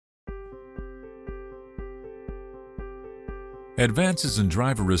Advances in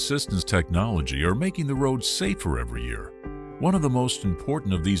driver assistance technology are making the roads safer every year. One of the most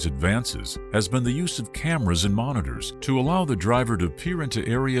important of these advances has been the use of cameras and monitors to allow the driver to peer into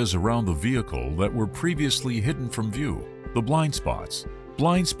areas around the vehicle that were previously hidden from view, the blind spots.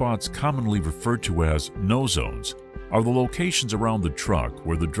 Blind spots, commonly referred to as no zones, are the locations around the truck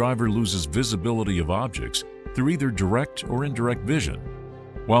where the driver loses visibility of objects through either direct or indirect vision.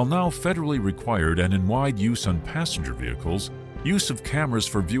 While now federally required and in wide use on passenger vehicles, use of cameras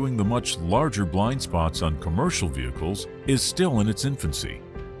for viewing the much larger blind spots on commercial vehicles is still in its infancy.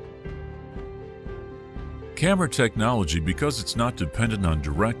 Camera technology, because it's not dependent on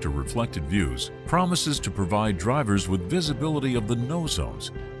direct or reflected views, promises to provide drivers with visibility of the no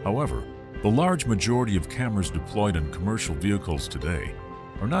zones. However, the large majority of cameras deployed on commercial vehicles today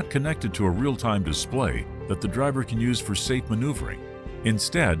are not connected to a real-time display that the driver can use for safe maneuvering.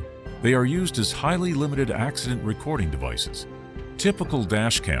 Instead, they are used as highly limited accident recording devices. Typical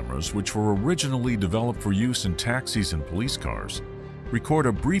dash cameras, which were originally developed for use in taxis and police cars, record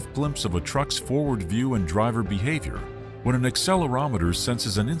a brief glimpse of a truck's forward view and driver behavior when an accelerometer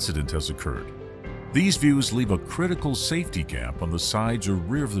senses an incident has occurred. These views leave a critical safety gap on the sides or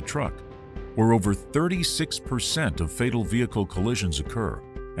rear of the truck, where over 36% of fatal vehicle collisions occur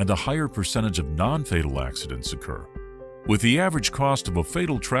and a higher percentage of non-fatal accidents occur. With the average cost of a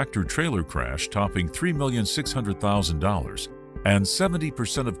fatal tractor-trailer crash topping $3,600,000 and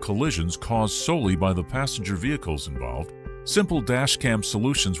 70% of collisions caused solely by the passenger vehicles involved, simple dashcam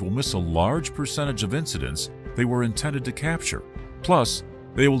solutions will miss a large percentage of incidents they were intended to capture. Plus,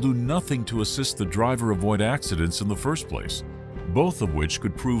 they will do nothing to assist the driver avoid accidents in the first place, both of which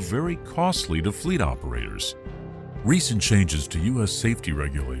could prove very costly to fleet operators. Recent changes to U.S. safety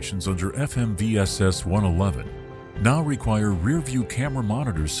regulations under FMVSS 111 now require rear-view camera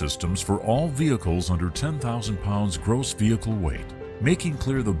monitor systems for all vehicles under 10,000 pounds gross vehicle weight, making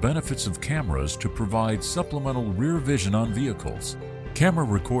clear the benefits of cameras to provide supplemental rear vision on vehicles. Camera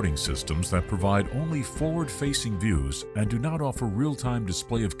recording systems that provide only forward-facing views and do not offer real-time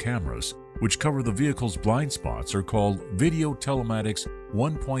display of cameras, which cover the vehicle's blind spots, are called Video Telematics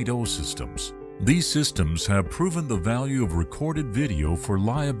 1.0 systems. These systems have proven the value of recorded video for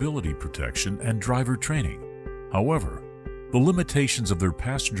liability protection and driver training. However, the limitations of their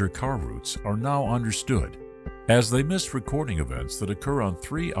passenger car routes are now understood, as they miss recording events that occur on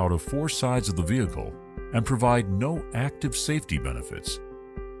 3 out of 4 sides of the vehicle and provide no active safety benefits.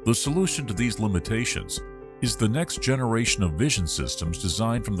 The solution to these limitations is the next generation of vision systems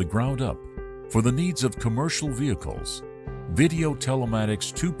designed from the ground up for the needs of commercial vehicles, Video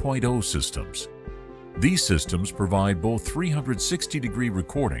Telematics 2.0 systems. These systems provide both 360-degree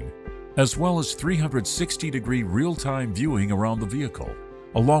recording as well as 360-degree real-time viewing around the vehicle,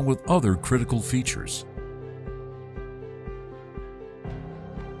 along with other critical features.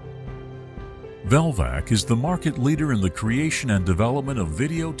 Velvac is the market leader in the creation and development of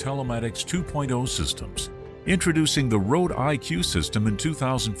Video Telematics 2.0 systems, introducing the Road-iQ system in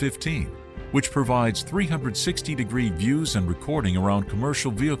 2015, which provides 360-degree views and recording around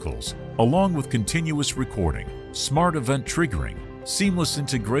commercial vehicles, along with continuous recording, smart event triggering, seamless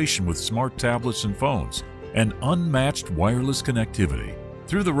integration with smart tablets and phones, and unmatched wireless connectivity.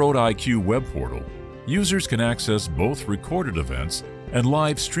 Through the Road-iQ web portal, users can access both recorded events and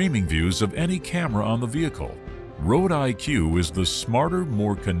live streaming views of any camera on the vehicle. Road-iQ is the smarter,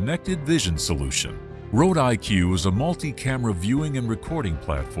 more connected vision solution. Road-iQ is a multi-camera viewing and recording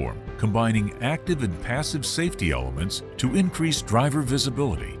platform combining active and passive safety elements to increase driver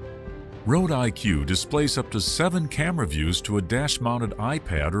visibility. Road-iQ displays up to 7 camera views to a dash-mounted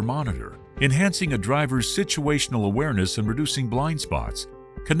iPad or monitor, enhancing a driver's situational awareness and reducing blind spots.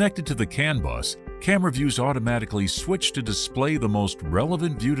 Connected to the CAN bus, camera views automatically switch to display the most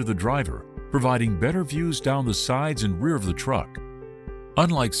relevant view to the driver, providing better views down the sides and rear of the truck.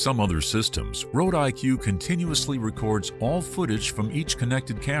 Unlike some other systems, Road-iQ continuously records all footage from each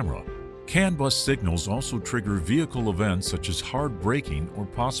connected camera. CAN bus signals also trigger vehicle events such as hard braking or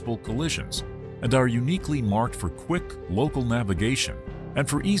possible collisions, and are uniquely marked for quick local navigation and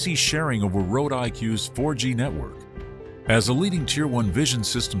for easy sharing over Road-iQ's 4G network. As a leading Tier 1 vision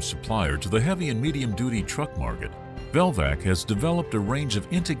system supplier to the heavy and medium-duty truck market, Velvac has developed a range of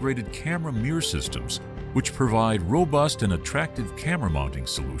integrated camera mirror systems which provide robust and attractive camera mounting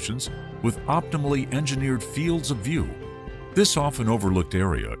solutions with optimally engineered fields of view. This often overlooked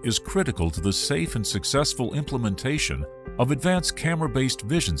area is critical to the safe and successful implementation of advanced camera-based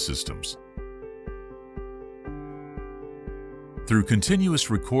vision systems. Through continuous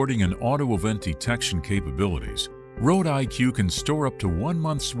recording and auto event detection capabilities, Road-iQ can store up to 1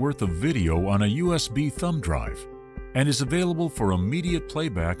 month's worth of video on a USB thumb drive. and is available for immediate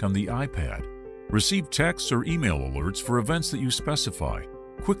playback on the iPad. Receive texts or email alerts for events that you specify.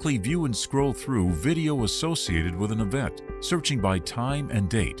 Quickly view and scroll through video associated with an event, searching by time and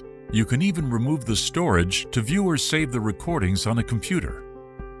date. You can even remove the storage to view or save the recordings on a computer.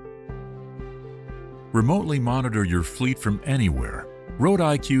 Remotely monitor your fleet from anywhere.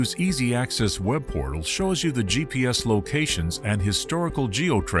 Road-iQ's Easy Access web portal shows you the GPS locations and historical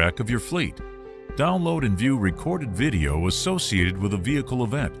geotrack of your fleet. Download and view recorded video associated with a vehicle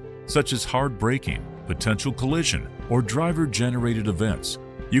event, such as hard braking, potential collision, or driver-generated events.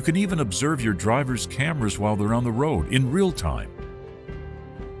 You can even observe your driver's cameras while they're on the road in real time.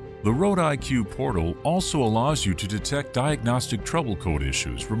 The Road-iQ portal also allows you to detect diagnostic trouble code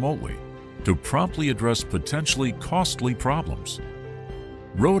issues remotely to promptly address potentially costly problems.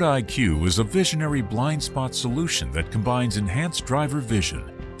 Road-iQ is a visionary blind spot solution that combines enhanced driver vision,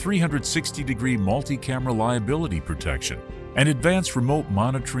 360-degree multi-camera liability protection, and advanced remote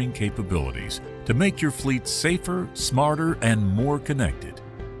monitoring capabilities to make your fleet safer, smarter, and more connected.